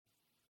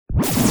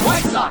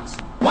White Sox!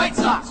 White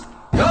Sox!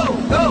 Go,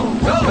 go, go,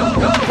 go,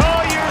 go!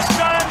 Call your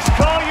sons,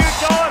 call your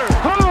daughters.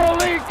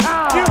 Holy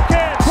cow! You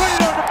can put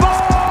it on the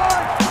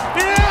board.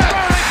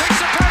 Yeah! He picks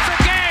a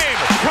perfect game.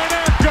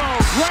 Konecko,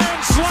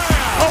 grand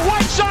slam. A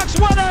White Sox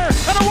winner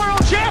and a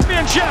world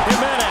championship.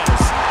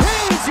 Jimenez,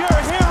 he's your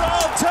hero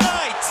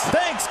tonight.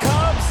 Thanks,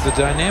 Cubs. The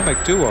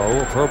dynamic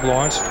duo of Herb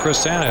Lawrence and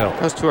Chris Tannehill.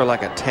 Those two are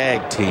like a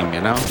tag team, you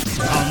know?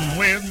 Come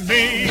with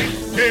me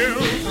to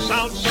the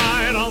south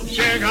side of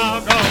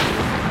Chicago.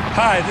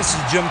 Hi, this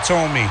is Jim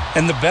Thome,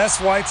 and the best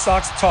White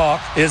Sox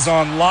talk is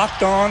on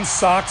Locked On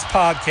Sox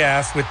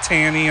podcast with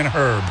Tanny and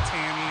Herb.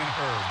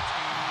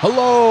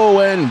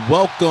 Hello and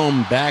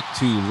welcome back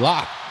to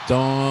Locked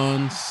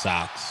On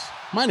Sox.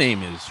 My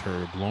name is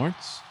Herb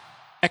Lawrence,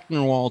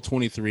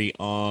 Ecknerwall23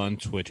 on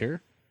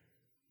Twitter.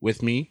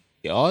 With me,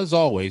 as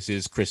always,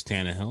 is Chris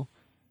Tannehill,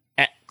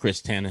 at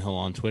Chris Tannehill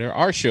on Twitter.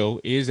 Our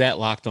show is at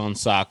Locked On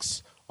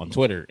Sox on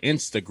Twitter,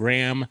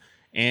 Instagram,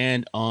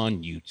 and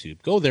on YouTube.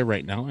 Go there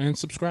right now and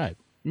subscribe.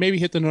 Maybe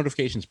hit the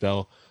notifications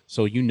bell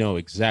so you know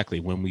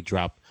exactly when we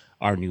drop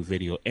our new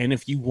video. And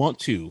if you want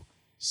to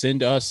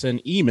send us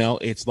an email,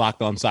 it's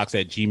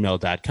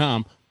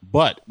lockedonsox@gmail.com.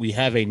 But we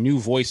have a new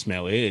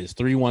voicemail. It is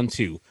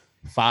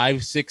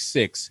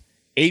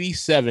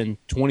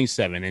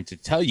 312-566-8727. And to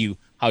tell you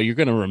how you're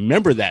going to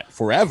remember that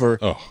forever,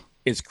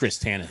 is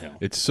Chris Tannehill.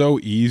 It's so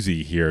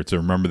easy here to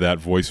remember that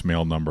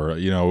voicemail number.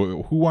 You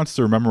know, who wants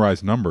to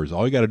memorize numbers?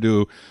 All you got to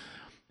do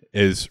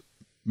is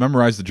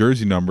memorize the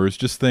jersey numbers.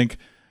 Just think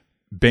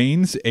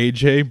Baines,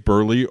 AJ,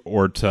 Burley,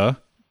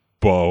 Orta,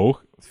 Bo,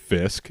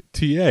 Fisk,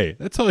 TA.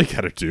 That's all you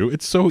got to do.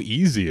 It's so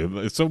easy.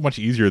 It's so much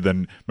easier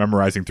than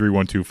memorizing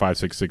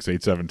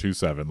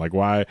 312-566-8727. Like,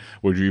 why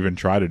would you even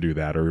try to do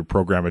that or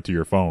program it to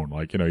your phone?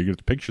 Like, you know, you get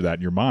to picture that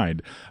in your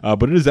mind.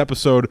 But it is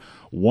episode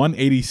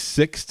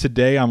 186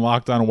 today on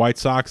Locked On White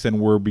Sox,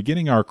 and we're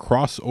beginning our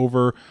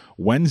crossover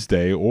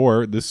Wednesday,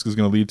 or this is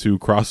going to lead to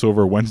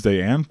crossover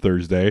Wednesday and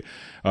Thursday,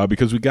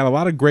 because we got a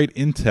lot of great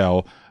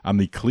intel on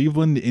the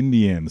Cleveland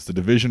Indians, the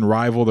division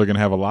rival. They're going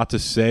to have a lot to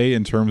say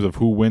in terms of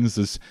who wins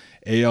this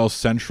AL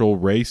Central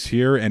race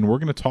here, and we're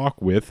going to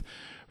talk with,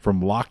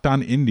 from Locked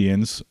On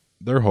Indians,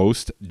 their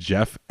host,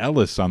 Jeff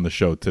Ellis, on the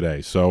show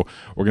today. So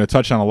we're going to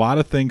touch on a lot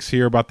of things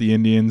here about the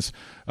Indians.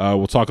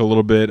 We'll talk a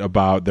little bit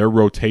about their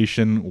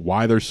rotation,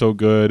 why they're so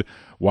good,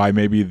 why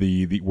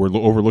maybe we're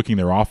overlooking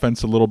their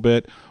offense a little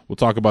bit. We'll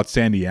talk about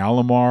Sandy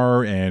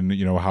Alomar and,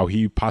 you know, how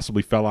he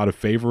possibly fell out of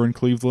favor in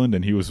Cleveland,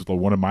 and he was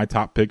one of my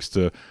top picks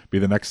to be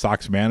the next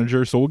Sox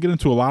manager. So we'll get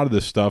into a lot of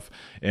this stuff,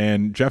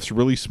 and Jeff's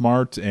really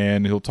smart,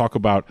 and he'll talk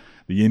about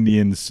the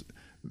Indians'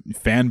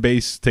 fan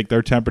base, take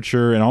their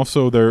temperature, and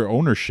also their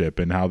ownership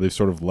and how they've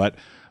sort of let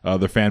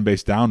their fan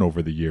base down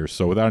over the years.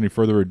 So without any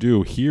further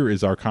ado, here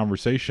is our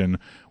conversation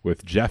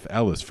with Jeff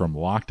Ellis from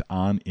Locked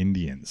On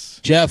Indians.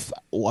 Jeff,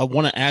 I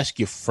want to ask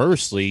you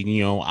firstly,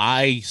 you know,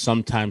 I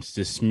sometimes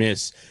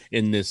dismiss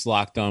in this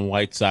Locked On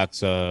White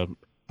Sox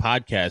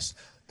podcast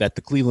that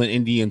the Cleveland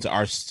Indians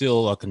are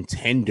still a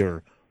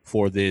contender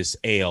for this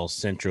AL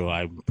Central.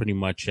 I pretty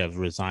much have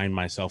resigned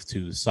myself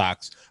to the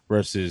Sox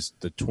versus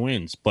the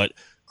Twins. But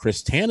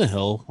Chris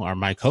Tannehill,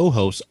 my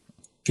co-host,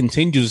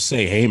 continues to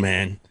say, hey,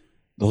 man,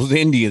 those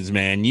Indians,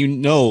 man, you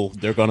know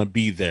they're going to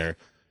be there.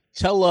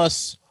 Tell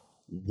us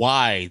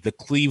why the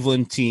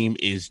Cleveland team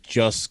is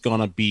just going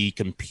to be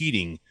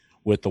competing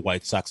with the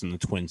White Sox and the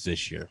Twins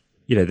this year.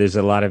 You know, there's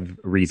a lot of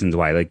reasons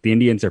why. Like, the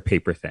Indians are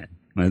paper thin.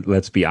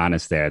 Let's be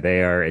honest there.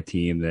 They are a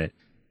team that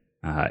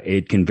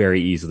it can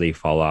very easily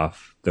fall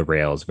off the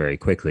rails very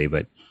quickly.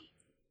 But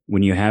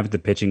when you have the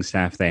pitching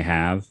staff they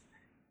have,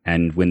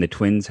 and when the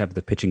Twins have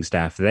the pitching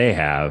staff they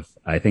have,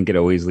 I think it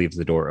always leaves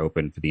the door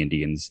open for the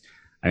Indians.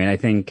 I mean, I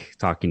think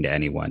talking to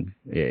anyone,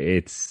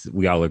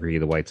 we all agree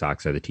the White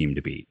Sox are the team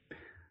to beat.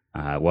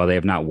 While they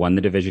have not won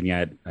the division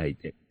yet, I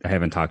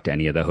haven't talked to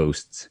any of the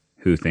hosts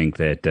who think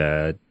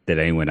that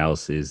anyone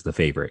else is the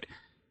favorite.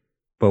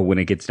 But when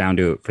it gets down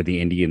to it for the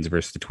Indians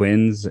versus the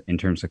Twins in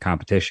terms of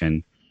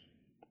competition,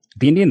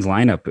 the Indians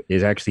lineup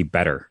is actually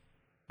better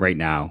right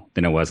now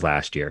than it was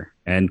last year.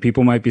 And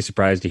people might be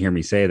surprised to hear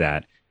me say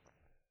that.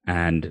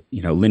 And,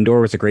 you know,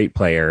 Lindor was a great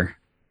player,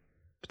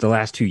 but the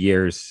last 2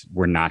 years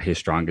were not his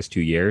strongest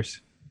 2 years.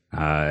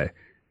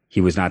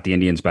 He was not the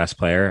Indians' best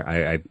player.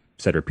 I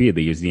said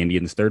repeatedly, he was the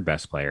Indians' third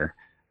best player.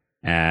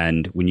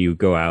 And when you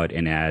go out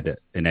and add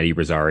an Eddie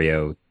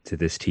Rosario to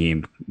this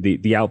team,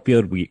 the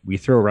outfield, we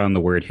throw around the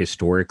word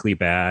historically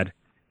bad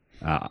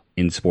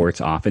in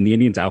sports often. The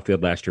Indians'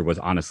 outfield last year was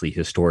honestly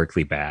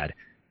historically bad.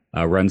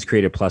 Runs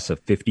created plus of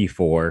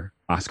 54.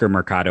 Oscar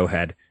Mercado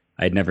I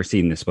had never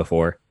seen this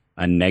before,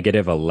 a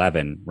negative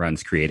 11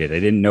 runs created. I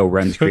didn't know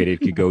runs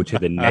created could go to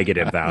the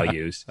negative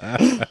values.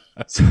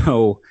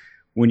 So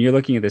when you're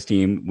looking at this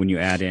team, when you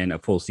add in a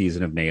full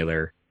season of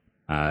Naylor,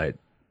 I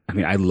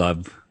mean, I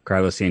love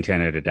Carlos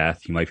Santana to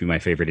death. He might be my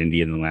favorite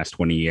Indian in the last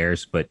 20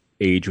 years, but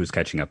age was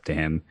catching up to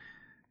him.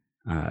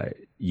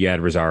 You had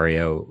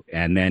Rosario.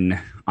 And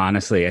then,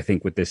 honestly, I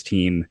think with this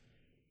team,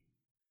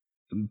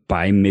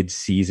 by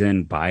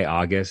mid-season, by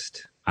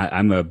August,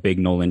 I'm a big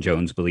Nolan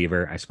Jones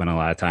believer. I spent a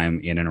lot of time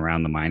in and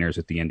around the minors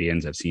with the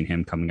Indians. I've seen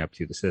him coming up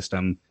through the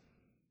system.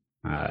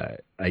 I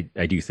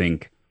do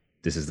think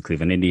this is the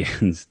Cleveland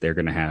Indians. They're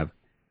going to have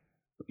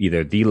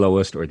either the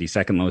lowest or the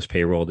second lowest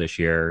payroll this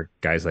year.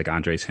 Guys like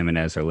Andres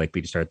Jimenez are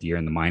likely to start the year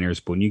in the minors.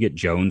 But when you get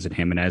Jones and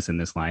Jimenez in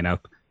this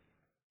lineup,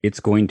 it's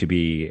going to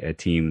be a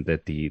team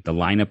that the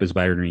lineup is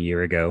better than a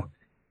year ago.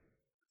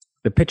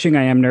 The pitching,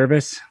 I am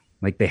nervous.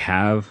 Like, they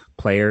have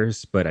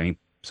players, but I mean,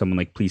 someone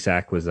like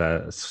Plesac was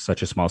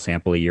such a small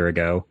sample a year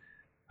ago.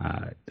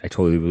 I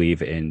totally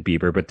believe in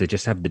Bieber, but they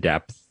just have the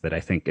depth that I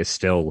think is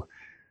still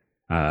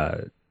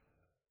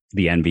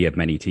the envy of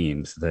many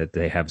teams, that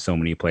they have so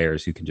many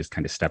players who can just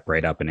kind of step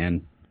right up and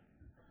in.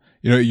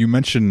 You know, you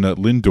mentioned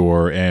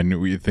Lindor,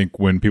 and we think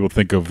when people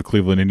think of the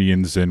Cleveland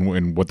Indians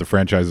and what the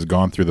franchise has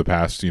gone through the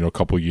past,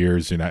 couple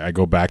years, and I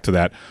go back to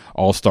that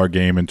All-Star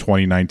game in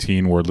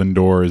 2019 where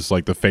Lindor is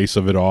like the face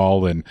of it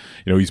all, and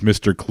he's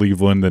Mr.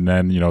 Cleveland, and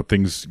then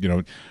things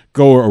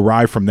go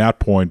awry from that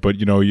point. But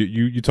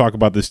you talk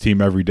about this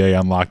team every day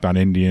on Locked On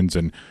Indians,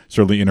 and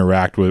certainly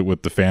interact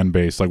with the fan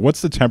base. Like,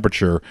 what's the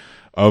temperature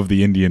of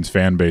the Indians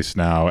fan base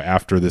now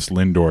after this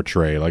Lindor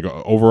trade? Like,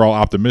 overall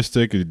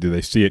optimistic? Do they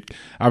see it?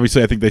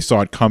 Obviously, I think they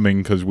saw it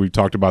coming because we've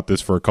talked about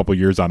this for a couple of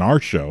years on our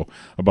show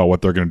about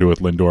what they're going to do with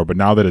Lindor. But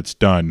now that it's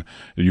done,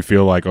 do you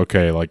feel like,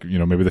 okay, like,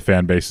 maybe the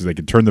fan bases, they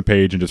can turn the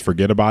page and just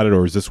forget about it?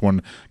 Or is this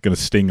one going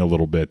to sting a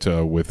little bit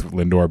with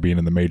Lindor being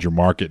in the major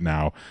market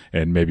now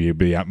and maybe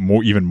be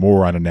even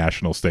more on a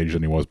national stage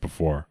than he was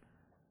before?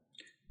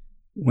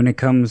 When it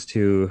comes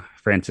to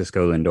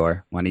Francisco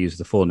Lindor, I want to use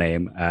the full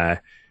name.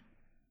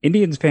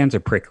 Indians fans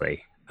are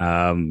prickly.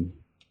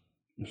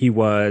 He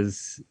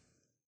was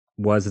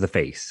the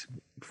face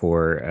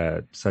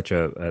for such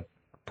a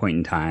point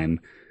in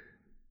time.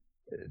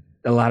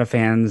 A lot of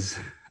fans,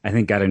 I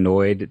think, got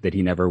annoyed that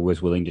he never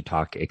was willing to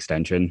talk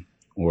extension,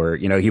 or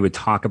he would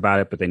talk about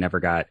it, but they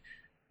never got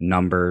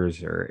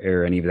numbers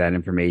or any of that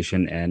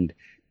information. And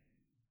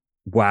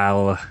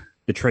while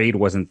the trade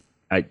wasn't,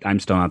 I'm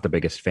still not the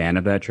biggest fan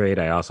of that trade.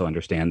 I also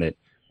understand that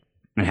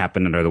it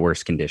happened under the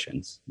worst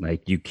conditions.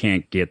 Like, you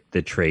can't get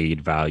the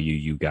trade value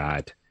you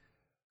got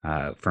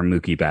from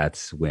Mookie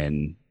Betts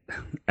when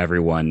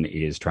everyone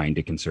is trying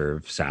to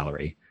conserve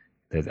salary.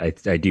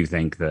 I do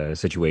think the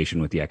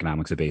situation with the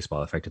economics of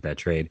baseball affected that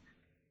trade.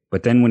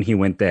 But then when he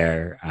went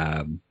there,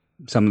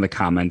 some of the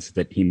comments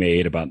that he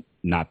made about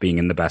not being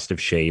in the best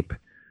of shape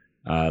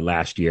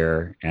last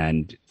year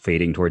and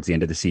fading towards the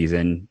end of the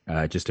season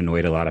just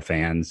annoyed a lot of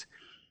fans.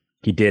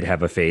 He did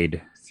have a fade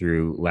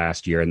through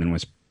last year and then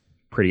was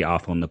pretty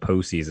awful in the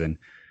postseason.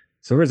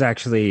 So there was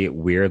actually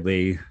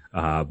weirdly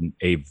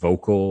a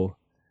vocal,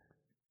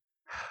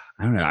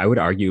 I don't know, I would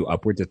argue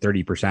upwards of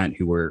 30%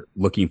 who were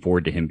looking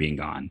forward to him being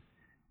gone.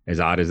 As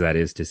odd as that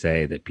is to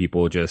say, that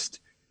people just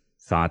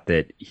thought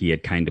that he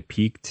had kind of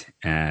peaked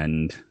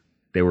and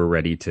they were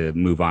ready to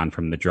move on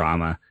from the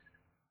drama.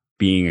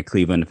 Being a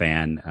Cleveland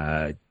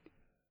fan,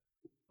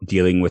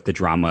 dealing with the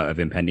drama of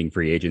impending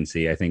free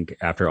agency, I think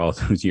after all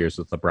those years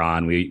with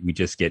LeBron, we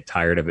just get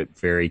tired of it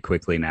very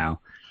quickly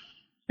now.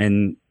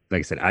 And like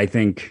I said, I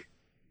think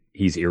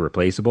he's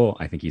irreplaceable.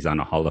 I think he's on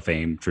a Hall of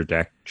Fame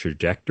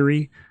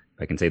trajectory,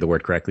 if I can say the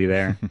word correctly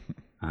there.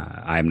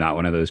 I'm not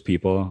one of those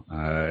people.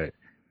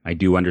 I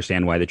do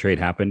understand why the trade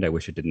happened. I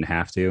wish it didn't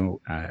have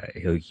to.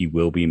 He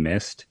will be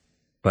missed.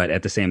 But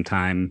at the same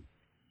time,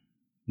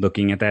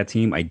 looking at that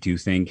team, I do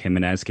think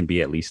Jimenez can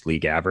be at least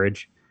league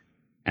average.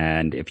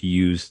 And if you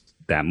use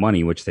that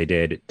money, which they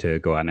did, to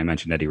go out, and I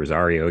mentioned Eddie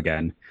Rosario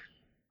again,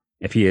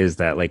 if he is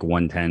that like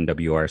 110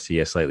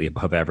 WRC, a slightly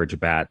above average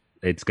bat,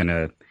 it's going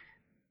to,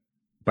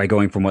 by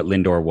going from what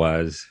Lindor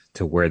was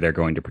to where they're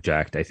going to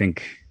project, I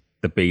think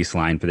the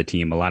baseline for the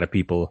team, a lot of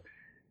people,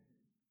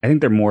 I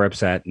think they're more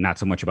upset, not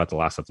so much about the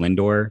loss of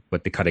Lindor,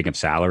 but the cutting of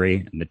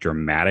salary and the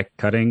dramatic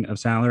cutting of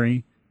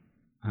salary,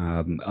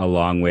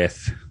 along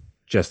with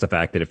just the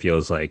fact that it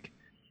feels like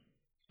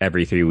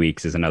every 3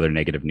 weeks is another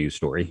negative news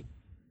story.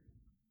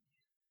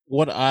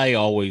 What I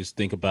always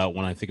think about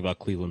when I think about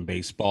Cleveland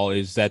baseball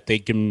is that they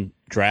can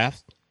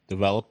draft,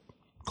 develop,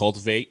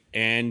 cultivate,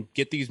 and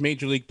get these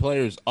major league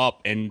players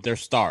up and they're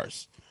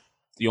stars.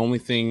 The only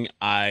thing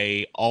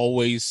I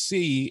always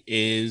see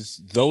is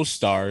those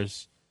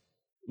stars,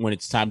 when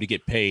it's time to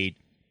get paid,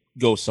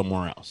 go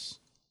somewhere else.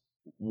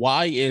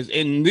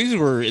 And these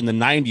were in the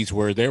 90s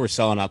where they were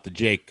selling out the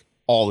Jake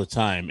all the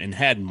time and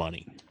had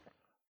money.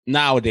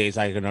 Nowadays,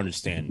 I can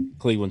understand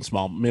Cleveland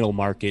small middle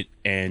market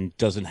and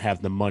doesn't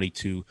have the money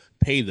to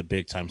pay the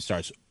big time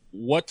stars.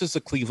 What does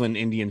the Cleveland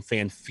Indian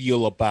fan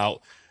feel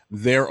about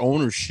their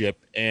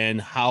ownership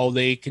and how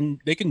they can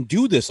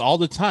do this all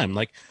the time?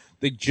 Like,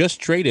 they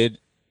just traded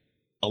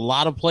a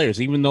lot of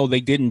players, even though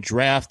they didn't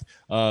draft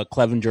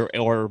Clevenger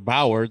or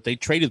Bauer. They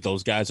traded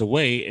those guys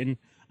away, and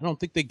I don't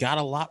think they got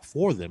a lot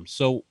for them.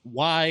 So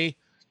why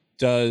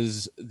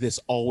does this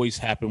always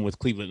happen with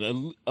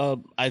Cleveland?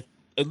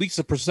 At least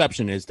the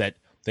perception is that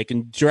they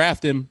can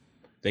draft him,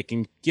 they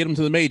can get him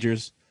to the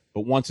majors,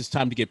 but once it's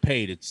time to get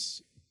paid,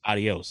 it's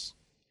adios.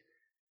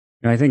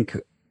 I think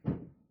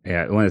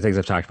Yeah, one of the things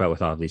I've talked about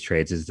with all of these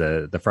trades is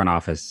the front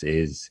office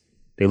is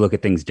they look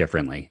at things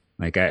differently.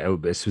 Like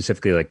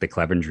specifically like the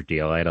Clevenger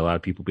deal, I had a lot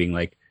of people being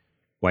like,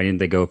 "Why didn't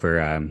they go for?"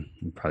 I'm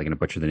probably going to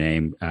butcher the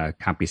name,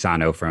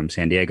 Campisano from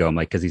San Diego. I'm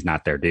like, because he's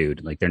not their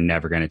dude. Like they're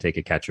never going to take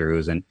a catcher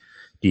who's in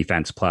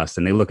defense plus,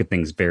 and they look at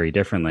things very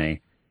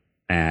differently.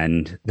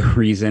 And the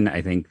reason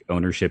I think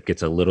ownership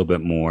gets a little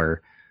bit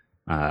more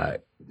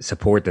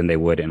support than they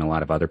would in a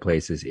lot of other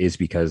places is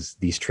because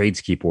these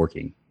trades keep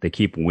working. They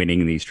keep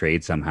winning these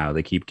trades somehow.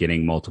 They keep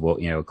getting multiple.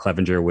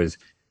 Clevenger was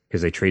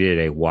because they traded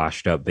a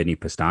washed up Vinny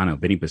Pastano.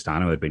 Vinny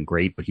Pastano had been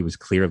great, but he was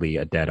clearly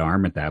a dead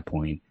arm at that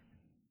point.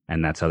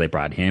 And that's how they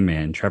brought him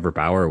in. Trevor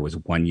Bauer was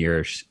 1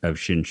 year of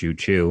Shin-Soo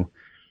Choo.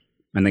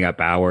 And they got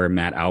Bauer,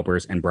 Matt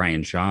Albers, and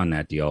Brian Shaw in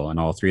that deal. And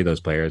all three of those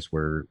players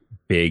were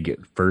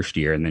big first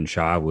year. And then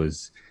Shaw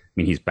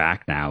he's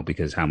back now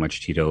because how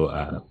much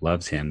Tito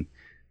loves him.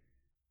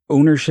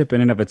 Ownership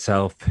in and of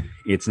itself,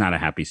 it's not a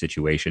happy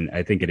situation.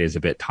 I think it is a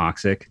bit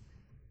toxic.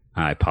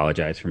 I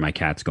apologize for my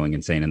cats going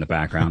insane in the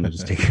background. I'll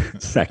just take a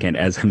second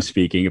as I'm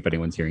speaking if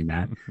anyone's hearing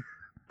that.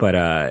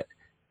 But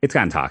it's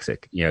gotten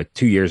toxic.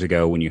 2 years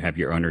ago when you have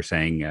your owner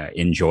saying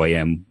enjoy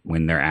him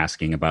when they're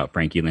asking about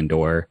Frankie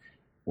Lindor,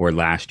 or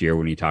last year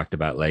when you talked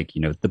about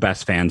the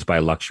best fans buy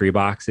luxury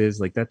boxes,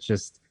 like that's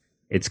just,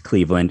 it's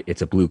Cleveland.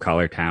 It's a blue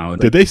collar town.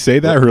 Did they say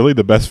that really?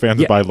 The best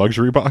fans buy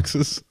luxury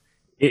boxes?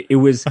 It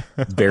was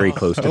very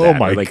close to that. Oh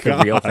my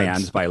God. The real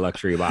fans buy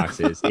luxury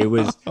boxes. It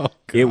was,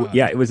 it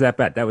was that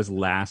bad. That was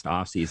last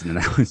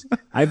offseason. And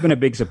I've been a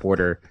big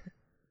supporter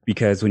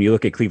because when you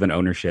look at Cleveland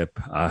ownership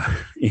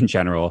in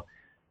general,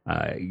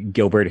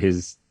 Gilbert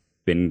has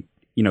been,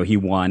 he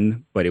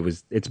won, but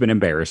it's been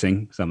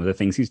embarrassing, some of the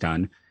things he's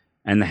done.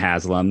 And the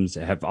Haslams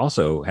have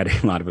also had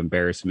a lot of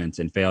embarrassments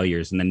and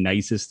failures. And the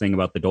nicest thing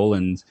about the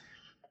Dolans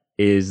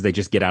is they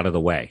just get out of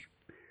the way.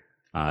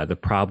 The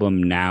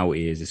problem now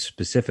is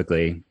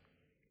specifically,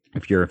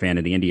 if you're a fan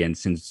of the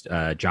Indians, since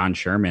John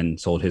Sherman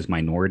sold his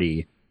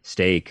minority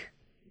stake,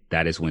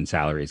 that is when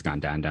salary has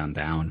gone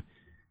down.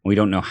 We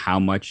don't know how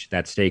much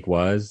that stake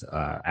was.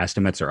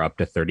 Estimates are up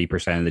to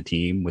 30% of the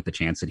team, with the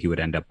chance that he would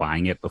end up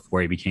buying it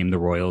before he became the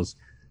Royals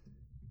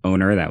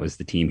owner. That was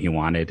the team he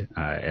wanted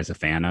as a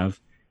fan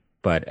of.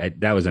 But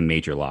that was a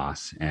major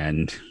loss.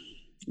 And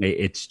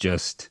it's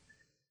just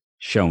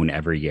shown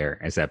every year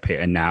as that.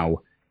 And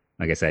now,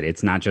 like I said,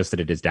 it's not just that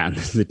it is down.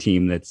 This is a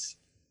team that's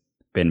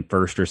been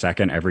first or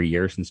second every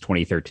year since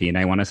 2013.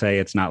 I want to say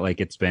it's not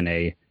like it's been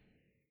a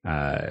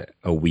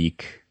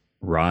weak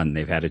run.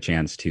 They've had a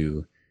chance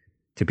to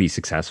be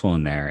successful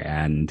in there,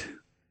 and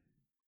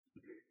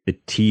the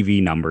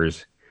TV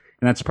numbers,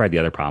 and that's probably the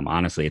other problem.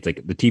 Honestly, it's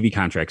like the TV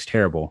contract's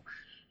terrible.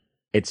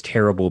 It's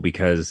terrible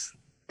because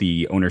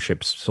the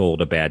ownership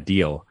sold a bad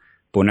deal.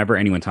 But whenever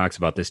anyone talks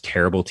about this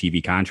terrible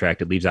TV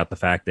contract, it leaves out the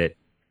fact that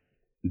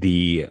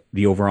the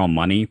overall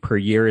money per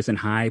year isn't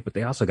high, but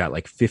they also got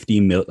like a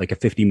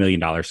 $50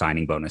 million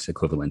signing bonus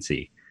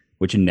equivalency,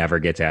 which never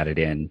gets added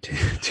in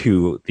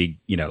to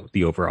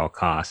the overall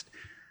cost.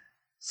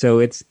 So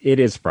it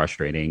is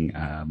frustrating.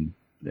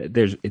 Like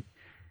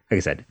I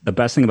said, the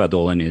best thing about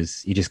Dolan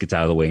is he just gets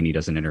out of the way and he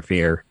doesn't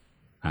interfere.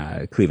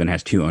 Cleveland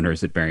has two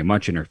owners that very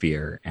much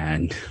interfere,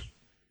 and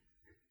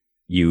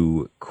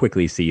you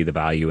quickly see the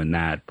value in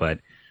that. But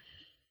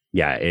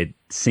yeah, it's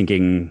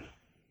sinking.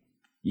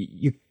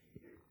 You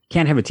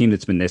can't have a team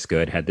that's been this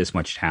good, had this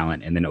much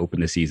talent, and then open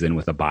the season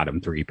with a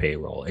bottom three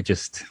payroll.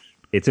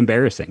 It's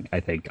embarrassing, I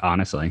think,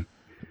 honestly.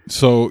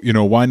 So,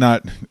 why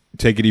not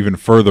take it even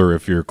further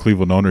if you're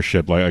Cleveland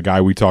ownership? Like a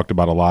guy we talked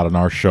about a lot on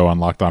our show on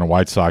Locked On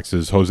White Sox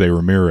is Jose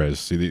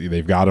Ramirez.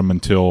 They've got him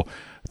until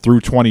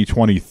through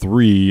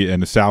 2023,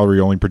 and the salary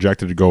only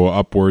projected to go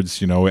upwards,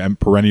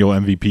 perennial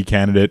MVP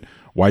candidate,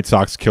 White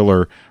Sox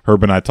killer.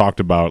 Herb and I talked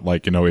about,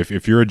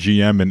 if you're a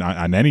GM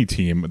on any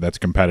team that's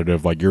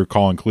competitive, like you're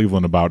calling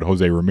Cleveland about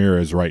Jose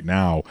Ramirez right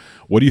now,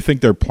 what do you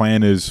think their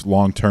plan is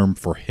long-term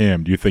for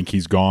him? Do you think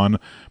he's gone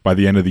by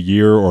the end of the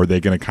year, or are they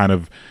going to kind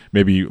of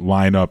maybe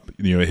line up,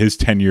 his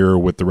tenure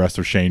with the rest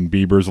of Shane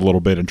Bieber's a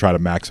little bit and try to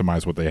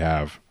maximize what they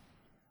have?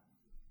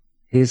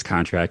 His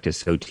contract is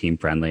so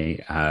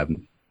team-friendly.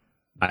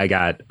 I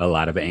got a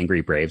lot of angry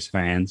Braves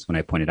fans when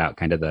I pointed out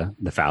kind of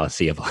the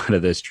fallacy of a lot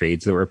of those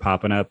trades that were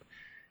popping up.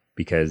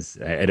 Because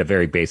at a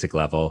very basic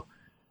level,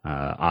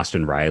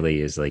 Austin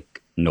Riley is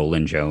like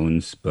Nolan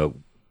Jones, but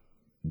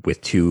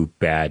with 2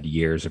 bad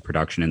years of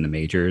production in the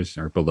majors,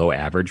 or below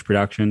average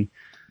production.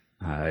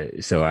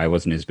 So I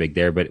wasn't as big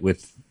there. But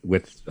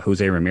with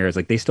Jose Ramirez,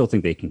 they still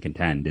think they can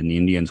contend. And the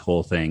Indians'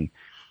 whole thing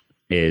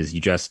is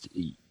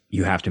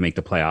you have to make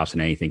the playoffs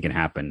and anything can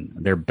happen.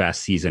 Their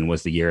best season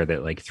was the year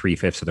that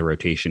 3/5 of the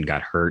rotation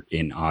got hurt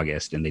in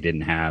August, and they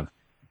didn't have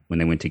when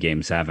they went to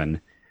Game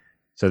 7.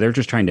 So they're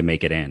just trying to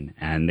make it in,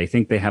 and they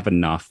think they have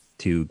enough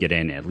to get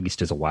in, at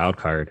least as a wild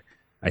card.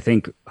 I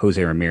think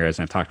Jose Ramirez,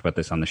 and I've talked about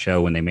this on the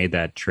show, when they made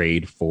that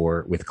trade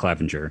with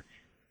Clevenger,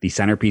 the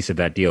centerpiece of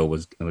that deal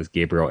was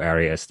Gabriel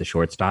Arias, the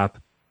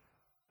shortstop.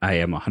 I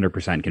am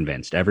 100%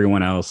 convinced.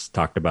 Everyone else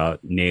talked about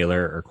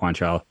Naylor or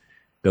Quantrill.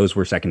 Those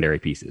were secondary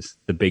pieces.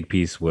 The big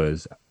piece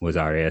was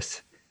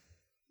Arias.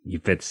 He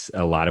fits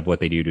a lot of what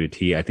they do to a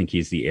T. I think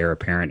he's the heir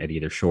apparent at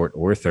either short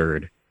or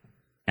third.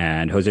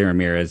 And Jose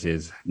Ramirez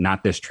is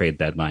not this trade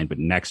deadline, but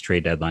next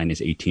trade deadline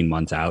is 18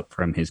 months out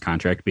from his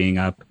contract being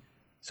up.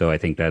 So I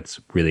think that's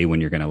really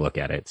when you're going to look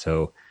at it.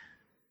 So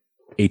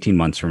 18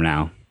 months from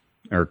now,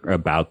 or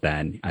about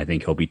then, I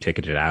think he'll be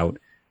ticketed out.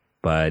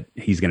 But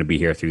he's going to be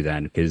here through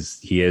then because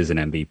he is an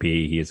MVP.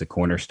 He is a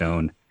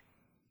cornerstone.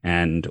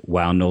 And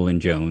while Nolan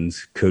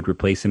Jones could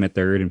replace him at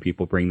third, and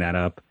people bring that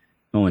up,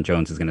 Nolan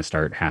Jones is going to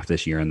start half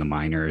this year in the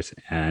minors,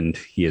 and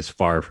he is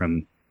far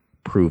from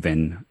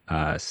proven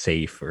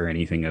safe or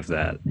anything of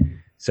that.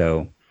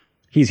 So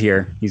he's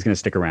here. He's going to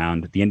stick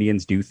around. The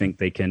Indians do think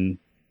they can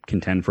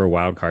contend for a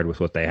wild card with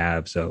what they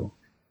have. So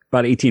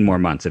about 18 more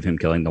months of him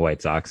killing the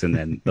White Sox, and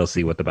then they'll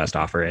see what the best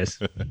offer is.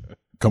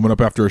 Coming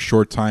up after a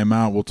short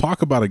timeout, we'll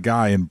talk about a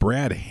guy in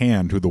Brad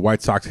Hand who the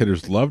White Sox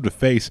hitters love to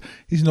face.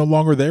 He's no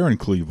longer there in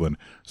Cleveland.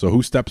 So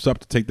who steps up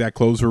to take that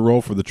closer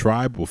role for the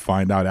Tribe? We'll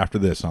find out after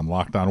this on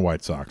Locked On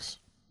White Sox.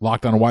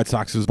 Locked On White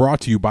Sox is brought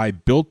to you by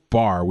Built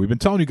Bar. We've been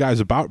telling you guys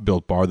about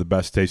Built Bar, the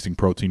best tasting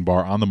protein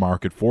bar on the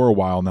market for a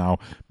while now.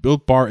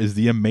 Built Bar is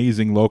the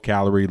amazing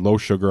low-calorie,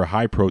 low-sugar,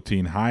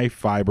 high-protein,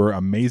 high-fiber,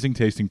 amazing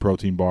tasting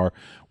protein bar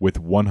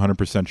with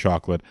 100%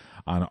 chocolate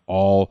on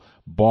all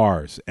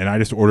bars. And I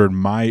just ordered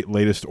my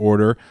latest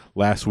order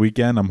last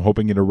weekend. I'm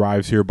hoping it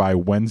arrives here by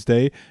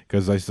Wednesday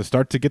because I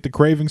start to get the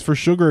cravings for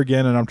sugar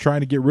again, and I'm trying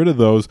to get rid of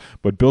those,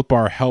 but Built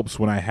Bar helps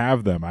when I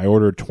have them. I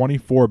ordered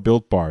 24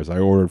 Built Bars. I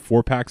ordered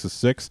 4 packs of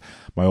 6,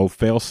 my old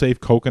fail-safe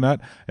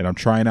coconut, and I'm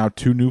trying out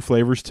 2 new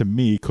flavors to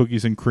me,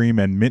 cookies and cream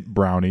and mint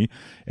brownie.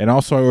 And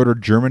also I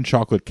ordered German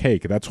chocolate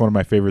cake. That's one of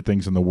my favorite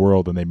things in the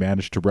world, and they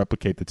managed to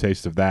replicate the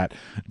taste of that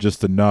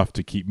just enough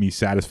to keep me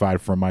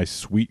satisfied from my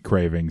sweet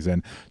cravings.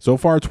 And so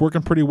far it's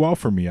working pretty well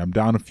for me. I'm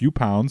down a few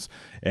pounds,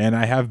 and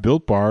I have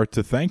Built Bar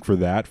to thank for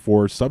that,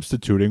 for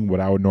substituting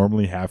what I would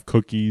normally have,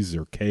 cookies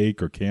or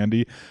cake or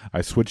candy.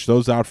 I switched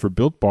those out for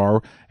Built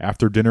Bar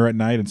after dinner at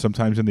night and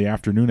sometimes in the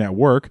afternoon at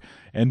work,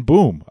 and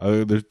boom,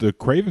 the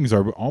cravings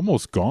are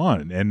almost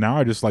gone. And now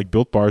I just like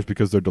Built Bars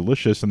because they're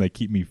delicious and they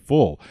keep me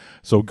full.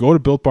 So go to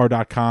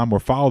BuiltBar.com or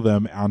follow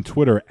them on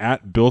Twitter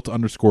at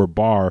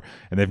 @Built_bar,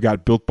 and they've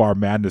got Built Bar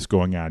Madness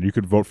going on. You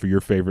can vote for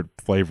your favorite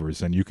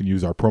flavors, and you can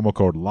use our promo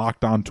code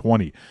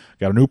LOCKEDON20.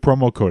 Got a new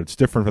promo code. It's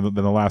different than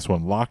the last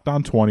one.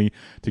 LOCKEDON20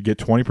 to get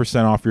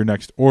 20% off your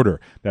next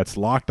order. That's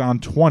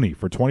LOCKEDON20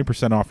 for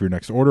 20% off your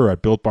next order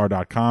at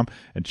BuiltBar.com,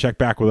 and check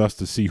back with us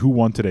to see who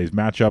won today's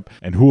matchup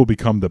and who will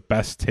become the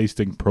best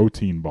tasting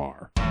protein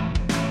bar.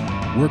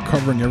 We're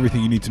covering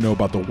everything you need to know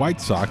about the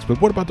White Sox, but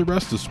what about the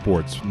rest of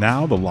sports?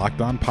 Now, the Locked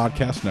On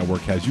Podcast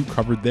Network has you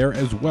covered there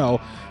as well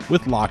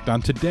with Locked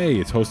On Today.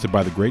 It's hosted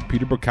by the great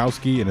Peter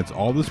Bukowski, and it's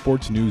all the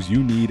sports news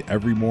you need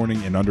every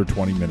morning in under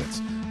 20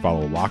 minutes.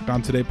 Follow Locked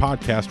On Today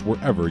podcast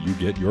wherever you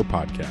get your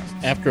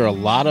podcasts. After a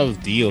lot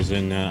of deals,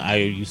 and I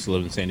used to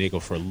live in San Diego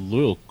for a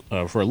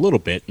little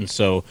bit, and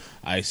so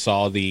I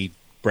saw the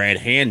Brad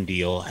Hand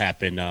deal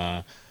happen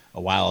a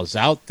while I was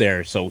out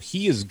there. So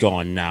he is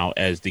gone now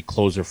as the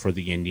closer for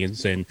the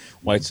Indians, and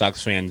White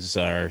Sox fans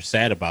are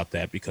sad about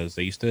that because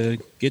they used to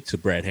get to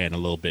Brad Hand a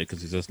little bit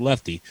because he's a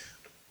lefty.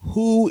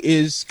 Who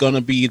is going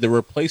to be the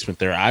replacement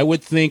there? I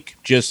would think,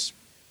 just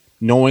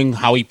knowing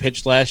how he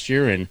pitched last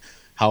year and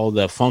how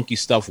the funky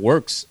stuff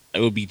works, it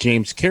would be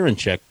James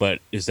Karinchak, but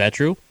is that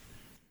true?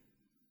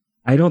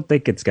 I don't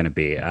think it's going to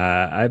be.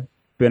 I've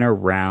been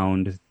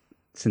around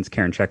since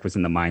Karinchak was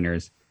in the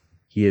minors.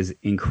 He is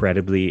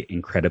incredibly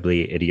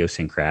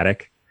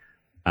idiosyncratic.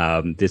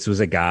 This was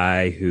a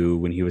guy who,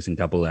 when he was in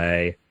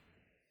Double-A,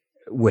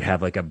 would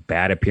have like a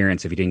bad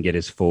appearance if he didn't get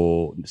his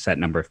full set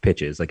number of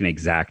pitches, like an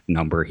exact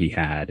number he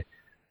had.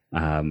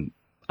 I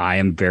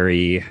am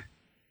very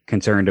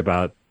concerned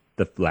about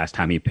the last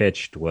time he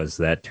pitched was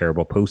that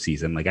terrible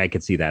postseason. Like, I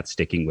could see that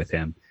sticking with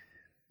him.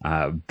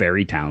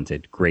 Very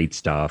talented, great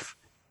stuff.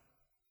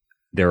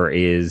 There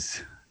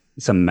is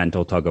some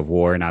mental tug of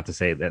war, not to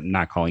say that,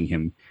 not calling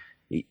him.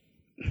 A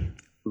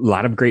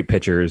lot of great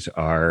pitchers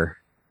are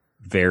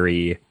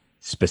very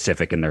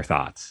specific in their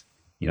thoughts.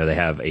 You know, they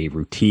have a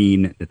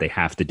routine that they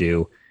have to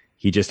do.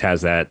 He just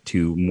has that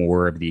to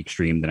more of the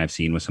extreme than I've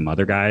seen with some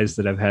other guys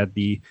that I've had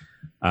the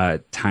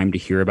time to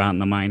hear about in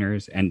the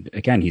minors. And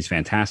again, he's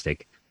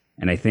fantastic.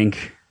 And I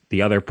think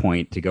the other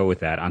point to go with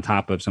that, on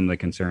top of some of the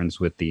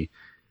concerns with he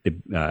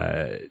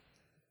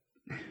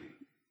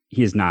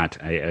is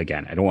not, I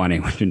don't want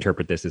anyone to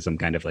interpret this as some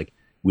kind of like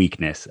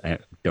weakness.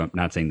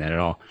 Not saying that at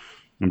all.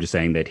 I'm just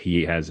saying that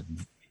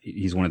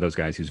he's one of those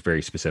guys who's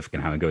very specific in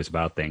how he goes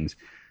about things.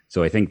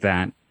 So I think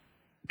that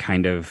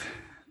kind of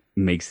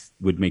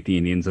would make the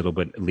Indians a little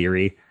bit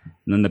leery.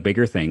 And then the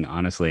bigger thing,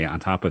 honestly, on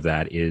top of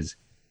that, is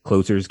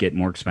closers get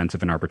more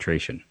expensive in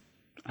arbitration.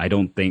 I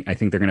think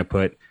they're going to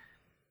put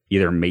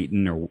either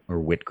Maton or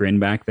Whitgren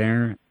back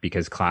there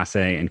because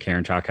Clase and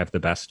Karinchak have the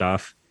best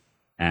stuff,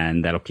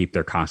 and that'll keep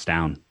their costs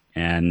down.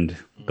 And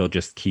they'll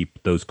just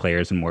keep those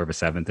players in more of a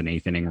 7th and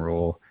 8th inning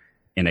role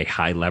in a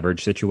high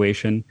leverage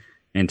situation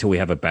until we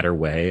have a better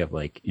way of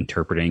like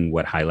interpreting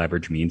what high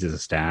leverage means as a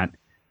stat.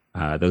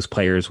 those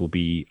players will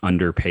be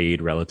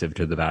underpaid relative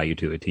to the value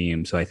to a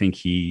team. So I think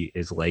he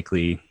is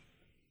likely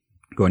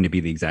going to be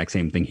the exact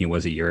same thing he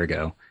was a year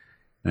ago.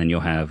 And then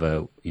you'll have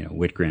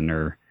Whitgren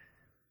or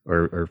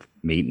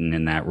Maton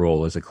in that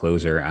role as a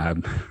closer.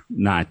 I'm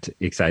not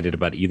excited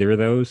about either of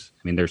those.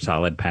 I mean, they're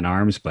solid pen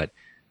arms, but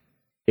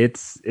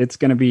it's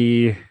going to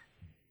be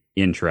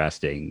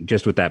interesting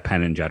just with that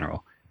pen in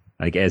general.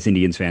 Like, as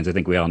Indians fans, I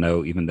think we all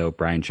know, even though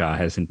Brian Shaw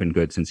hasn't been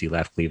good since he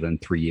left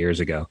Cleveland 3 years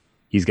ago,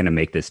 he's going to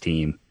make this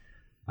team.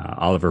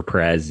 Oliver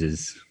Perez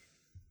is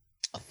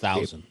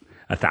 1,000.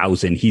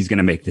 He's going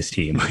to make this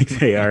team. Like,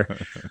 they are,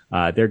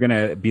 they're going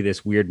to be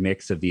this weird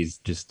mix of these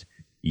just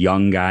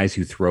young guys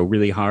who throw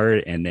really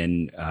hard, and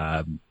then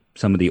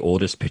some of the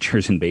oldest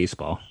pitchers in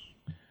baseball.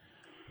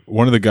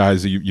 One of the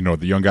guys, the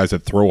young guys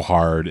that throw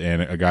hard,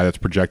 and a guy that's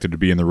projected to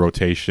be in the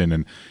rotation.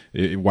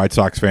 And White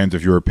Sox fans,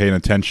 if you were paying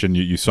attention,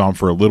 you saw him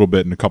for a little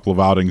bit in a couple of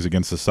outings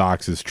against the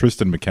Sox, is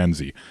Tristan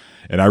McKenzie.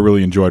 And I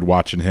really enjoyed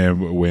watching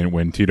him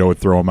when Tito would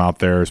throw him out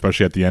there,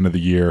 especially at the end of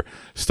the year.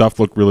 Stuff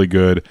looked really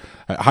good.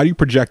 How do you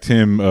project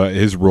him,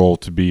 his role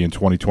to be in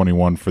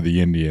 2021 for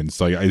the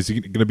Indians? Like, is he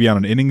going to be on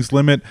an innings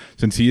limit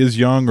since he is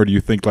young, or do you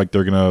think like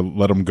they're going to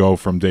let him go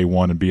from day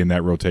one and be in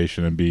that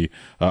rotation and be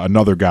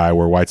another guy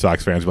where White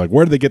Sox fans are like,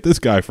 where did they get this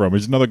guy from?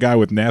 He's another guy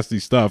with nasty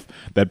stuff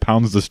that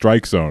pounds the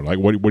strike zone. Like,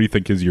 what do you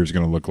think his year is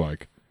going to look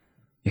like?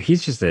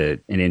 He's just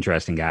an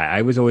interesting guy.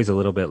 I was always a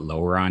little bit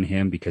lower on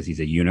him because he's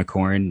a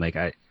unicorn. Like,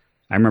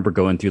 I remember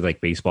going through like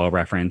Baseball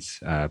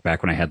Reference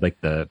back when I had like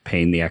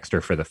paying the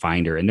extra for the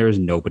Finder, and there was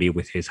nobody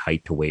with his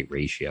height to weight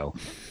ratio.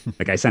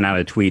 Like, I sent out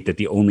a tweet that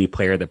the only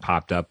player that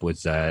popped up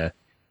was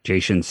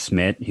Jason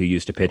Smith, who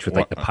used to pitch with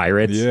like the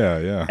Pirates.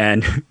 Yeah.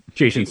 And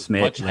Jason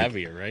Smith, much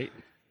heavier, right?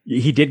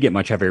 He did get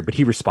much heavier, but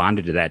he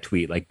responded to that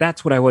tweet like,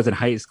 that's what I was in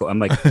high school. I'm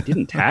like, I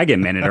didn't tag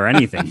him in it or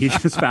anything. He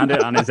just found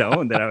it on his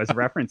own that I was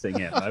referencing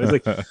him. I was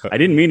like, I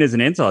didn't mean as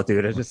an insult,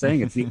 dude. I was just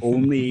saying it's the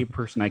only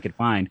person I could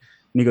find.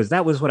 And he goes,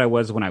 that was what I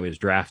was when I was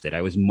drafted.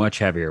 I was much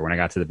heavier when I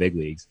got to the big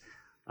leagues.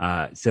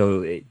 I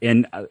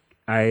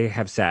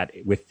have sat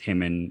with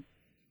him and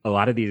a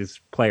lot of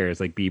these players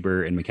like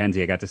Bieber and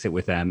McKenzie. I got to sit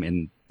with them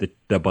in the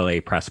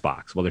AA press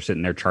box while they're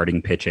sitting there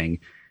charting pitching,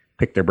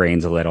 pick their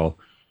brains a little.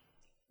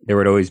 There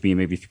would always be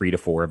maybe 3 to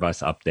 4 of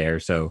us up there.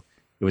 So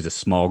it was a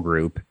small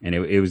group, and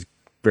it was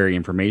very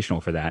informational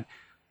for that.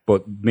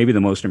 But maybe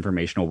the most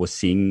informational was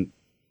seeing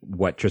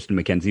what Tristan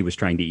McKenzie was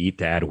trying to eat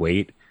to add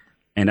weight.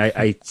 And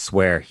I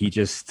swear he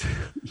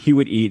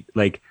would eat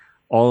like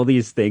all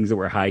these things that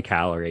were high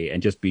calorie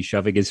and just be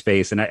shoving his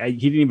face. And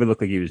he didn't even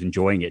look like he was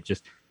enjoying it.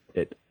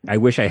 I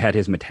wish I had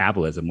his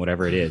metabolism,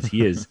 whatever it is.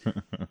 He is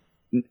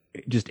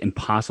just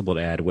impossible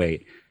to add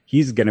weight.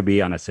 He's going to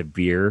be on a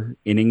severe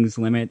innings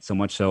limit, so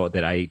much so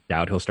that I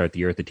doubt he'll start the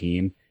year with the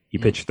team. He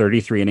pitched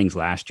 33 innings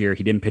last year.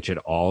 He didn't pitch at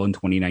all in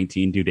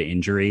 2019 due to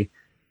injury.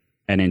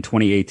 And in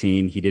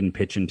 2018, he didn't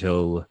pitch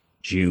until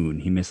June.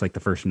 He missed like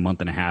the first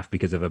month and a half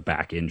because of a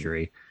back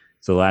injury.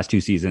 So the last 2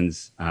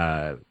 seasons,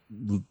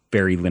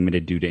 very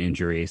limited due to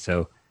injury.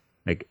 So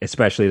like,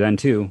 especially then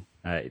too,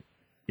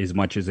 as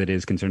much as it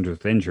is concerned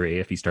with injury,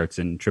 if he starts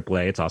in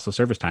AAA, it's also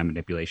service time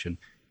manipulation.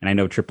 And I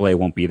know AAA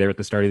won't be there at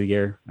the start of the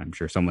year. I'm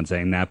sure someone's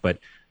saying that, but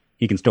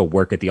he can still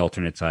work at the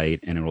alternate site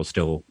and it will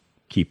still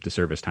keep the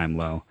service time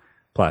low.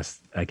 Plus,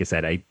 like I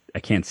said, I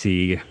can't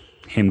see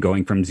him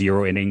going from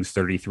 0 innings,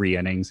 33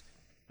 innings.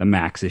 The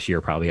max this year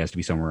probably has to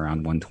be somewhere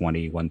around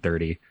 120,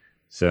 130.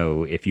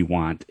 So if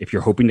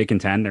you're hoping to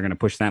contend, they're going to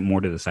push that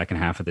more to the second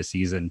half of the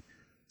season.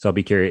 So I'll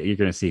be curious. You're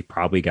going to see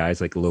probably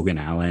guys like Logan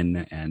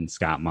Allen and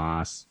Scott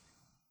Moss.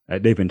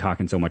 They've been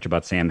talking so much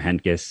about Sam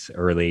Hentges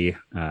early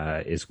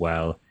as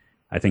well.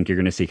 I think you're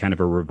going to see kind of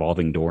a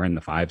revolving door in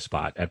the 5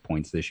 spot at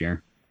points this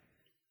year.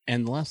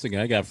 And the last thing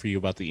I got for you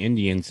about the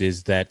Indians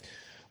is that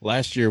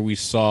last year we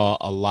saw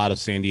a lot of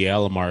Sandy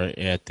Alomar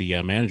at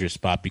the manager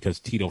spot because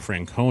Tito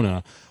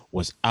Francona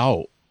was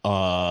out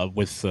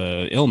with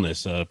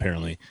illness,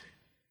 apparently.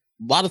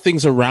 A lot of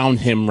things around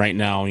him right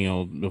now,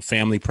 the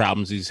family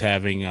problems he's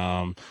having,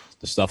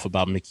 the stuff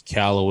about Mickey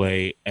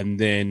Callaway, and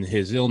then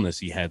his illness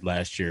he had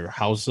last year.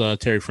 How's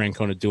Terry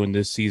Francona doing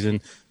this season?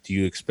 Do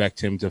you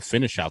expect him to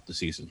finish out the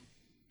season?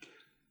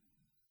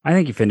 I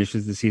think he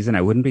finishes the season.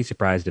 I wouldn't be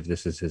surprised if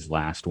this is his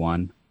last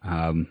one.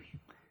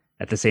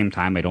 At the same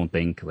time, I don't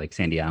think like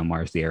Sandy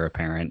Alomar is the heir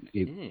apparent.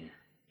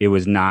 It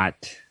was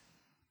not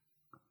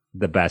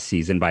the best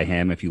season by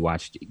him. If you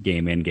watched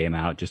game in, game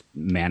out, just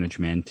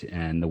management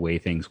and the way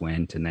things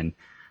went. And then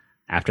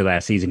after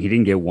last season, he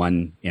didn't get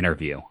one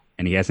interview,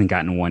 and he hasn't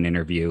gotten one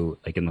interview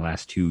like in the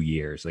last 2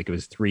 years. Like, it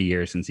was 3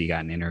 years since he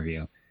got an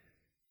interview.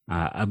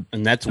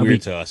 And that's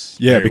weird to us.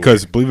 Yeah, Very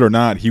because weird. believe it or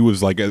not, he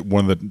was like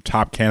one of the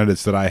top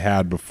candidates that I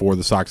had before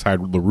the Sox hired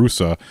La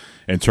Russa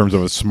in terms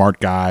of a smart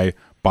guy,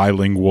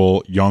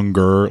 bilingual,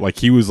 younger. Like,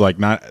 he was like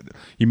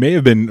he may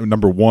have been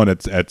number 1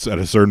 at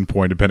a certain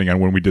point depending on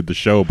when we did the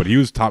show, but he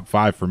was top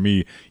 5 for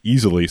me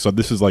easily. So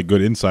this is like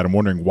good insight. I'm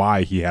wondering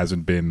why he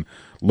hasn't been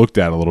looked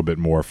at a little bit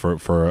more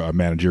for a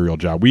managerial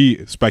job.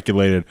 We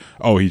speculated,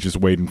 he's just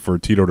waiting for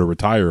Tito to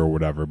retire or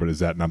whatever, but is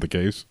that not the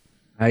case?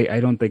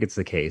 I don't think it's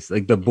the case.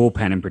 Like the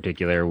bullpen in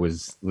particular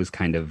was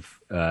kind of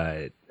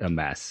a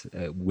mess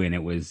when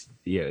it was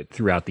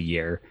throughout the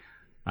year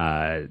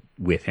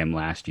with him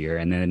last year,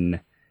 and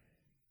then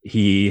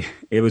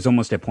it was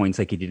almost at points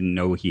like he didn't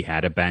know he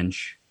had a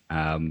bench.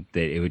 That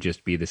it would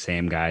just be the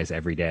same guys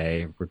every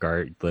day,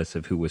 regardless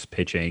of who was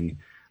pitching.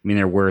 I mean,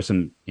 there were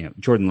some,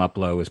 Jordan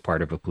Luplow was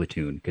part of a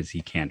platoon because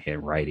he can't hit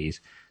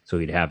righties, so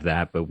he'd have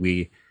that.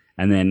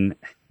 And then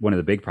one of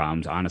the big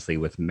problems, honestly,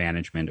 with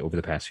management over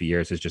the past few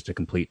years is just a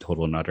complete,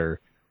 total, and utter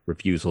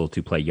refusal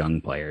to play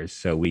young players.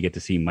 So we get to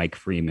see Mike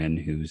Freeman,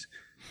 who's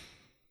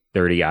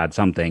 30 odd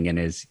something and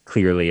is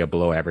clearly a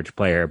below average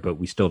player, but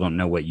we still don't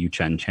know what Yu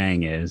Chen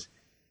Chang is,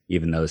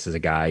 even though this is a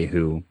guy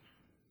who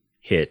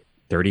hit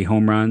 30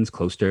 home runs,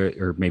 close to,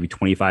 or maybe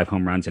 25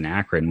 home runs in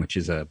Akron, which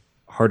is a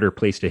harder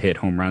place to hit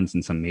home runs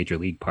in some major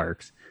league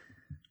parks.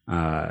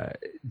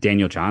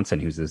 Daniel Johnson,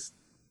 who's this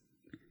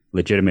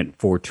legitimate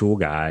four-tool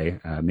guy,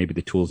 maybe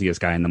the toolsiest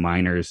guy in the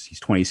minors.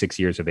 He's 26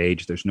 years of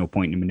age. There's no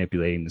point in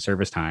manipulating the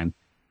service time.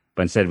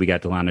 But instead, we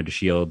got Delano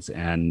DeShields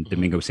and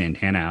Domingo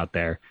Santana out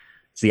there.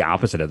 It's the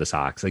opposite of the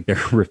Sox. Like,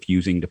 they're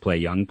refusing to play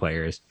young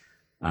players.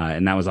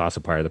 And that was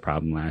also part of the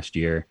problem last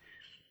year.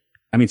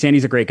 I mean,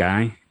 Sandy's a great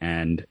guy,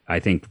 and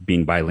I think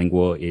being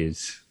bilingual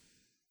is,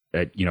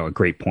 a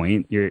great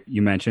point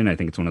you mentioned. I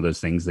think it's one of those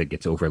things that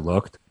gets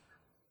overlooked.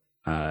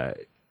 I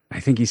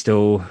think he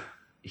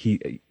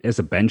as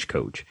a bench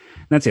coach.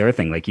 And that's the other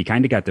thing. Like, he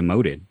kind of got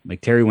demoted.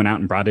 Like, Terry went out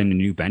and brought in a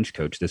new bench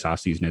coach this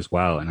offseason as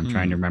well. And I'm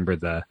trying to remember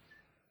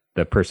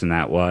the person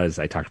that was.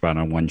 I talked about it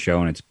on one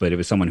show, but it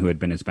was someone who had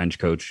been his bench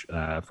coach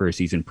for a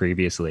season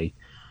previously.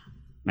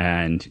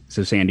 And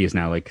so Sandy is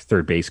now like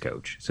third base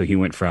coach. So he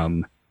went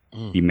from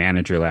the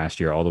manager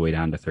last year all the way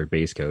down to third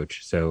base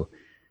coach. So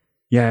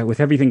yeah, with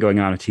everything going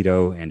on with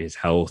Tito and his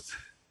health,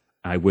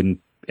 I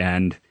wouldn't,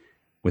 and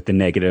with the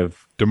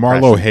negative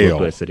DeMarlo Hale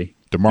publicity.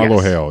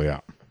 DeMarlo Hale, yeah.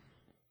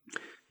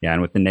 Yeah,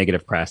 and with the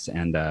negative press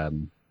and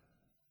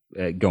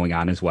going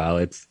on as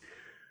well,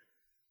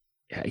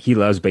 he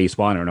loves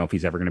baseball. I don't know if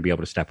he's ever going to be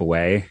able to step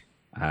away,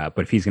 but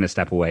if he's going to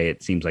step away,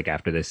 it seems like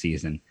after this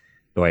season,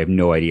 though I have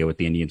no idea what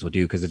the Indians will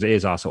do, because it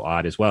is also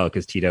odd as well,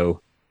 because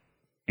Tito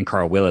and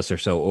Carl Willis are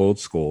so old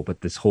school,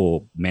 but this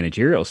whole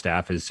managerial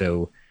staff is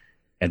so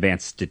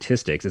advanced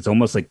statistics. It's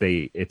almost like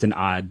it's an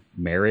odd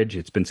marriage.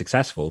 It's been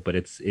successful, but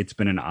it's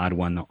been an odd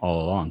one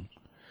all along.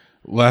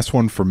 Last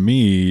one for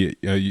me.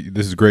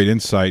 This is great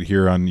insight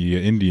here on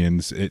the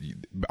Indians.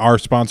 Our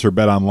sponsor,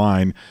 Bet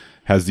Online,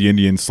 has the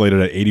Indians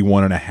slated at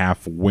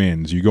 81.5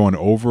 wins. You going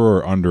over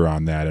or under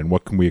on that? And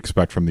what can we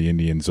expect from the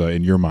Indians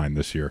in your mind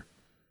this year?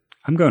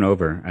 I'm going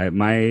over.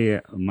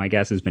 My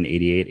guess has been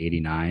 88,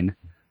 89.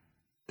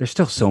 There's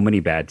still so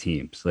many bad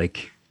teams.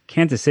 Like,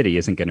 Kansas City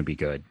isn't going to be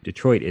good.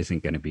 Detroit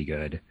isn't going to be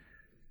good.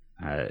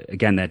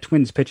 Again, that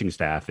Twins pitching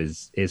staff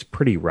is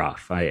pretty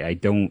rough. I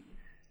don't,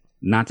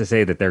 not to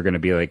say that they're going to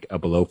be like a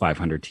below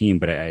 500 team,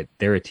 but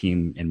they're a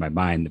team in my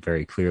mind that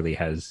very clearly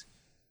has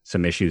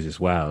some issues as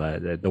well.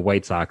 The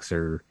White Sox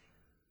are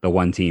the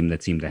one team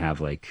that seem to have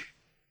like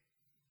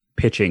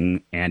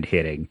pitching and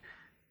hitting.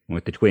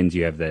 With the Twins,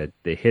 you have the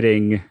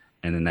hitting,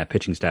 and then that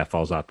pitching staff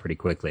falls off pretty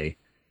quickly.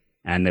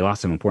 And they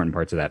lost some important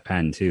parts of that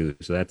pen too.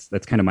 So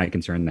that's kind of my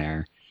concern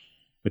there.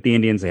 With the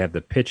Indians, they have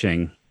the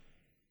pitching,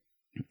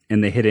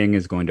 and the hitting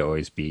is going to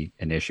always be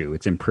an issue.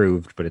 It's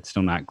improved, but it's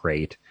still not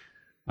great.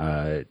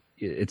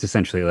 It's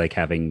essentially like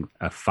having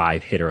a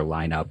 5-hitter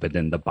lineup, but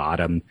then the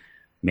bottom,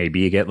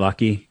 maybe you get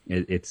lucky.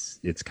 It's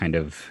kind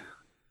of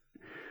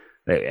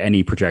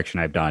any projection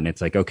I've done.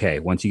 It's like, okay,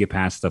 once you get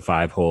past the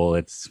 5-hole,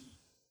 it's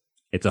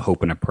a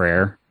hope and a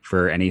prayer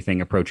for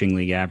anything approaching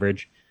league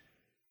average.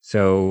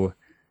 So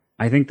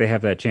I think they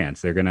have that chance.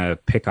 They're going to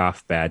pick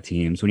off bad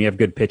teams. When you have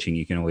good pitching,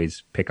 you can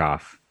always pick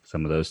off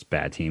some of those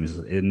bad teams.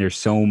 And there's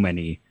so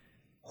many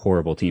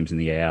horrible teams in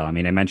the AL. I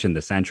mean, I mentioned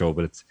the Central,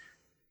 but it's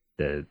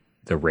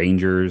the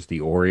Rangers, the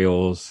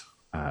Orioles,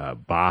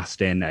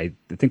 Boston. I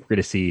think we're going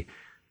to see,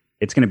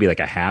 it's going to be like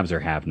a haves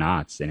or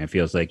have-nots. And it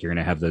feels like you're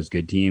going to have those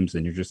good teams,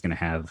 and you're just going to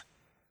have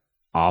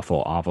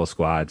awful, awful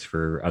squads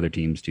for other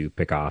teams to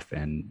pick off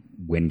and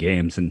win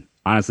games. And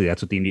honestly,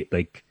 that's what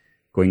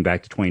going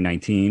back to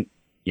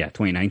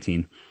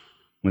 2019,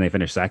 when they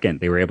finished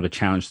second, they were able to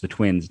challenge the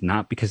Twins,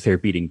 not because they're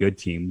beating good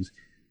teams,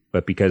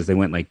 but because they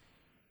went like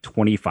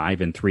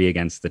 25-3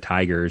 against the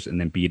Tigers and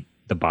then beat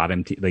the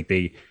bottom team. Like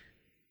they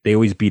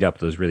always beat up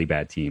those really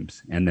bad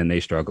teams, and then they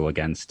struggle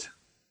against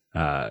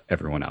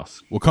everyone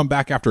else. We'll come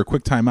back after a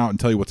quick timeout and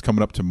tell you what's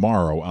coming up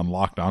tomorrow on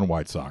Locked On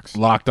White Sox.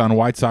 Locked On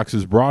White Sox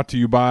is brought to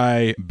you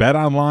by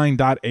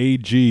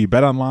BetOnline.ag.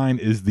 BetOnline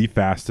is the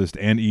fastest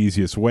and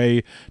easiest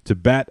way to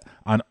bet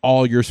on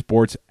all your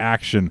sports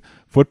action.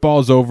 Football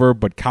is over,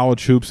 but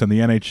college hoops and the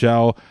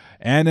NHL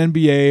and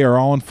NBA are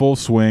all in full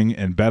swing,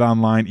 and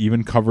BetOnline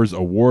even covers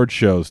award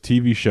shows,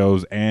 TV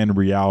shows, and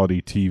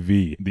reality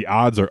TV. The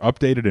odds are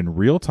updated in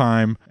real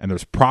time, and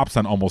there's props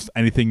on almost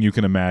anything you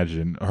can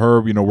imagine.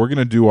 Herb, we're going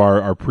to do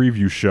our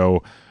preview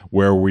show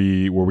where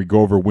we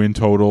go over win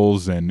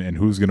totals and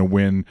who's going to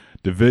win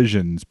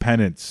divisions,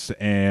 pennants,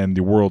 and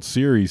the World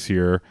Series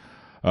here.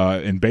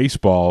 in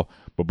baseball.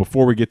 But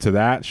before we get to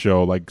that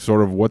show, like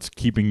sort of what's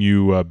keeping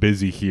you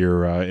busy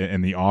here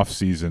in the off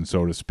season,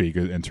 so to speak,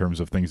 in terms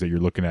of things that you're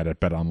looking at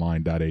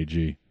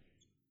betonline.ag?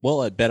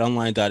 Well, at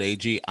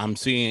betonline.ag, I'm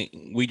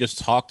seeing, we just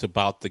talked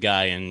about the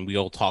guy, and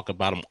we'll talk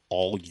about him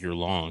all year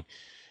long.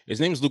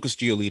 His name is Lucas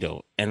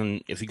Giolito,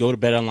 and if you go to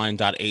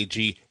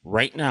betonline.ag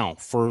right now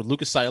for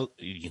Lucas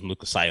Giolito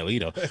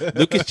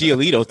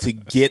to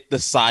get the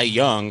Cy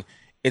Young,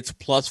 it's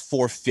plus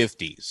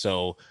 450.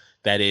 So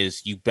that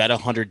is, you bet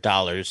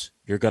 $100,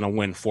 you're going to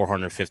win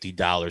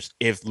 $450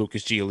 if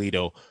Lucas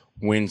Giolito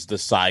wins the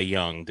Cy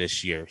Young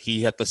this year.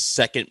 He had the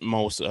second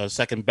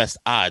best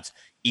odds,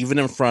 even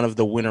in front of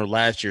the winner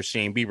last year,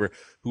 Shane Bieber,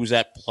 who's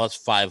at plus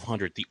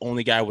 500. The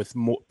only guy with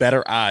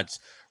better odds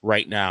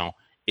right now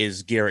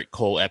is Garrett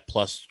Cole at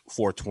plus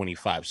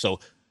 425. So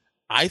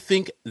I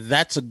think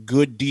that's a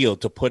good deal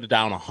to put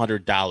down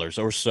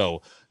 $100 or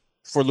so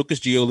for Lucas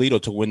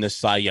Giolito to win this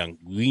Cy Young.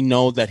 We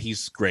know that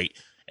he's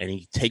great, and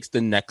he takes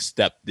the next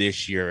step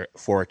this year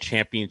for a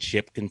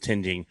championship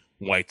contending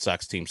White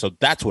Sox team. So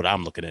that's what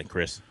I'm looking at,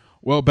 Chris.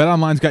 Well,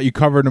 BetOnline's got you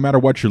covered no matter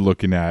what you're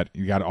looking at.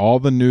 You got all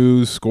the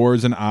news,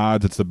 scores, and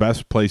odds. It's the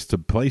best place to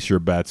place your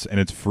bets, and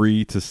it's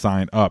free to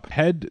sign up.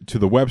 Head to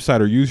the website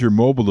or use your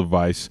mobile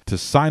device to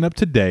sign up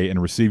today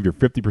and receive your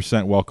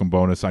 50% welcome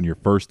bonus on your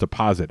first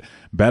deposit.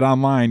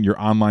 BetOnline, your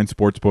online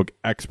sportsbook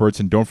experts,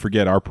 and don't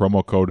forget our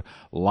promo code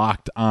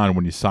LOCKEDON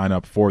when you sign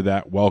up for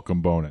that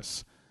welcome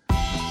bonus.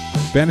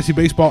 Fantasy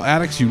baseball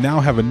addicts, you now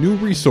have a new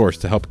resource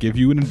to help give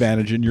you an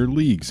advantage in your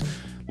leagues.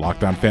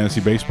 Locked On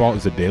Fantasy Baseball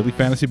is a daily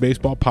fantasy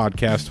baseball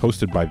podcast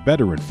hosted by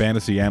veteran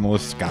fantasy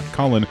analyst Scott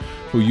Cullen,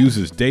 who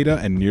uses data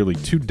and nearly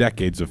 2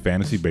 decades of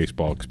fantasy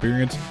baseball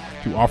experience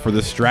to offer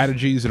the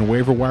strategies and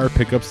waiver wire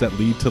pickups that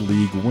lead to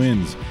league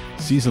wins.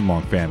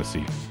 Season-long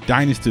fantasy,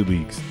 dynasty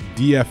leagues,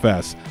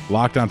 DFS,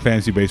 Locked On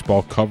Fantasy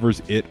Baseball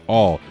covers it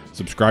all.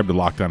 Subscribe to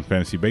Locked On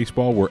Fantasy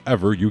Baseball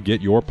wherever you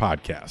get your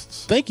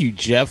podcasts. Thank you,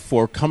 Jeff,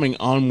 for coming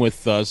on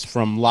with us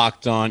from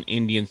Locked On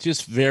Indians.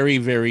 Just very,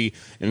 very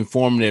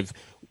informative.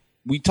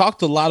 We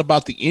talked a lot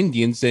about the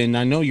Indians, and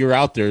I know you're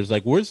out there. It's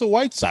like, where's the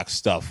White Sox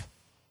stuff?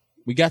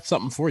 We got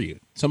something for you.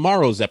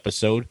 Tomorrow's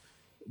episode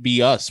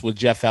be us with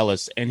Jeff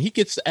Ellis, and he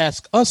gets to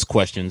ask us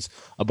questions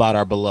about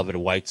our beloved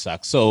White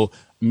Sox. So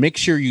make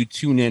sure you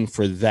tune in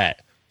for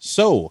that.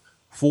 So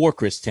for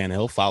Chris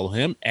Tannehill, follow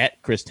him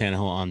at Chris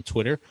Tannehill on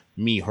Twitter,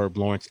 me, Herb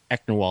Lawrence,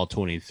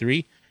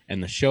 Ecknerwall23,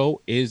 and the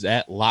show is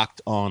at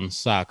Locked On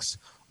Sox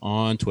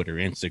on Twitter,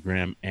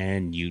 Instagram,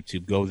 and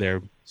YouTube. Go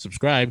there,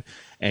 subscribe,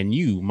 and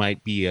you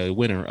might be a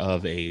winner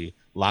of a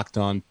Locked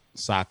On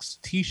Sox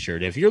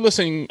t-shirt. If you're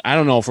listening, I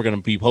don't know if we're going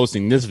to be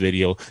posting this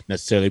video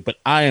necessarily, but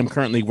I am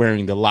currently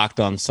wearing the Locked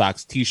On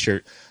Sox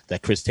t-shirt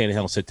that Chris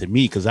Tannehill sent to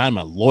me because I'm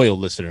a loyal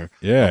listener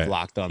of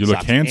Locked On Sox. You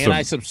look handsome. And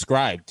I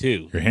subscribe,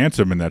 too. You're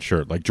handsome in that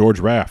shirt, like George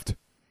Raft.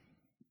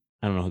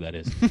 I don't know who that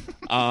is.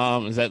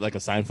 Is that like a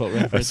Seinfeld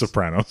reference? That's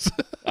Sopranos.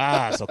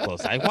 So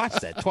close. I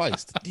watched that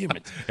twice. Damn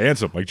it.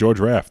 Handsome, like George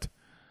Raft.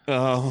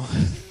 Oh,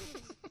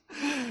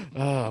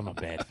 I'm a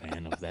bad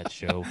fan of that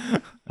show.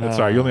 That's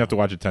all right. You only have to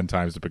watch it 10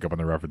 times to pick up on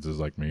the references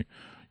like me.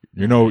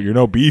 You're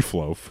no Beef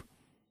Loaf.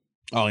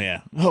 Oh,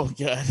 yeah. Oh,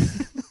 God.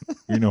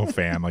 You're no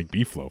fan like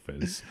Beef Loaf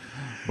is.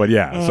 But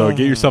yeah, so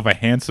get yourself a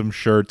handsome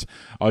shirt.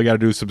 All you got to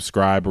do is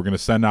subscribe. We're going to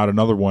send out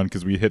another one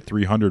because we hit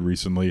 300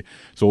 recently.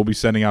 So we'll be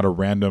sending out a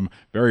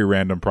very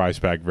random prize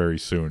pack very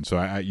soon. So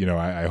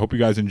I hope you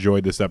guys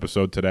enjoyed this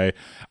episode today.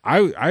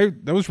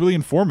 That was really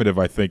informative,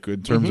 I think,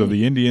 in terms of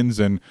the Indians,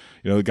 and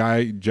the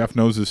guy Jeff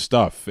knows his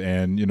stuff,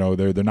 and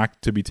they're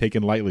not to be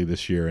taken lightly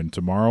this year. And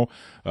tomorrow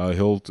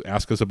he'll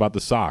ask us about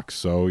the Sox.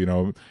 So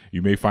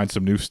you may find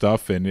some new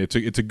stuff, and it's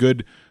a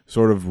good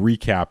sort of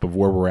recap of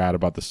where we're at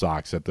about the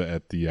Sox at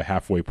the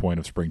halfway point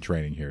of spring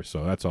training here.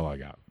 So that's all I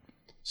got.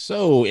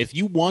 So if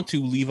you want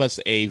to leave us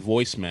a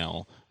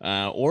voicemail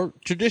or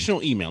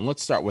traditional email,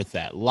 let's start with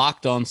that,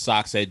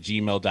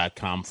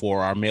 lockedonsox@gmail.com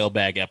for our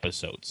mailbag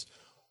episodes.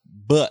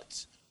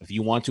 But if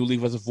you want to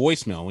leave us a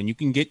voicemail, and you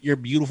can get your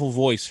beautiful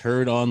voice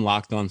heard on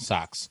Locked On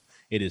Sox,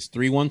 it is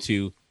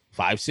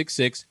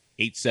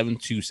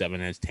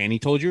 312-566-8727. As Tanny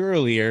told you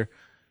earlier,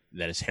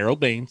 that is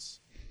Harold Baines,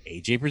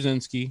 AJ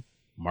Brzezinski,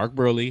 Mark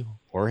Burley,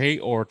 Jorge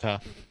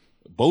Orta,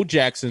 Bo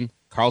Jackson,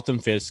 Carlton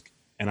Fisk,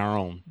 and our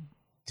own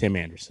Tim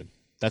Anderson.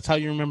 That's how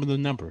you remember the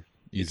number.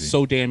 Easy. It's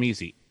so damn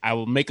easy. I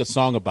will make a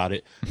song about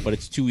it, but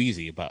it's too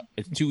easy to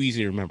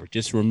remember.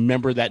 Just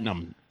remember that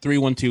number,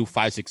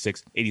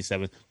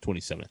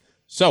 312-566-8727.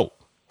 So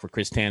for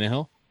Chris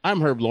Tannehill,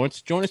 I'm Herb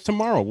Lawrence. Join us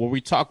tomorrow where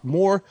we talk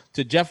more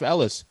to Jeff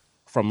Ellis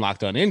from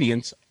Locked On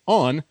Indians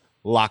on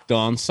Locked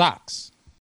On Sox.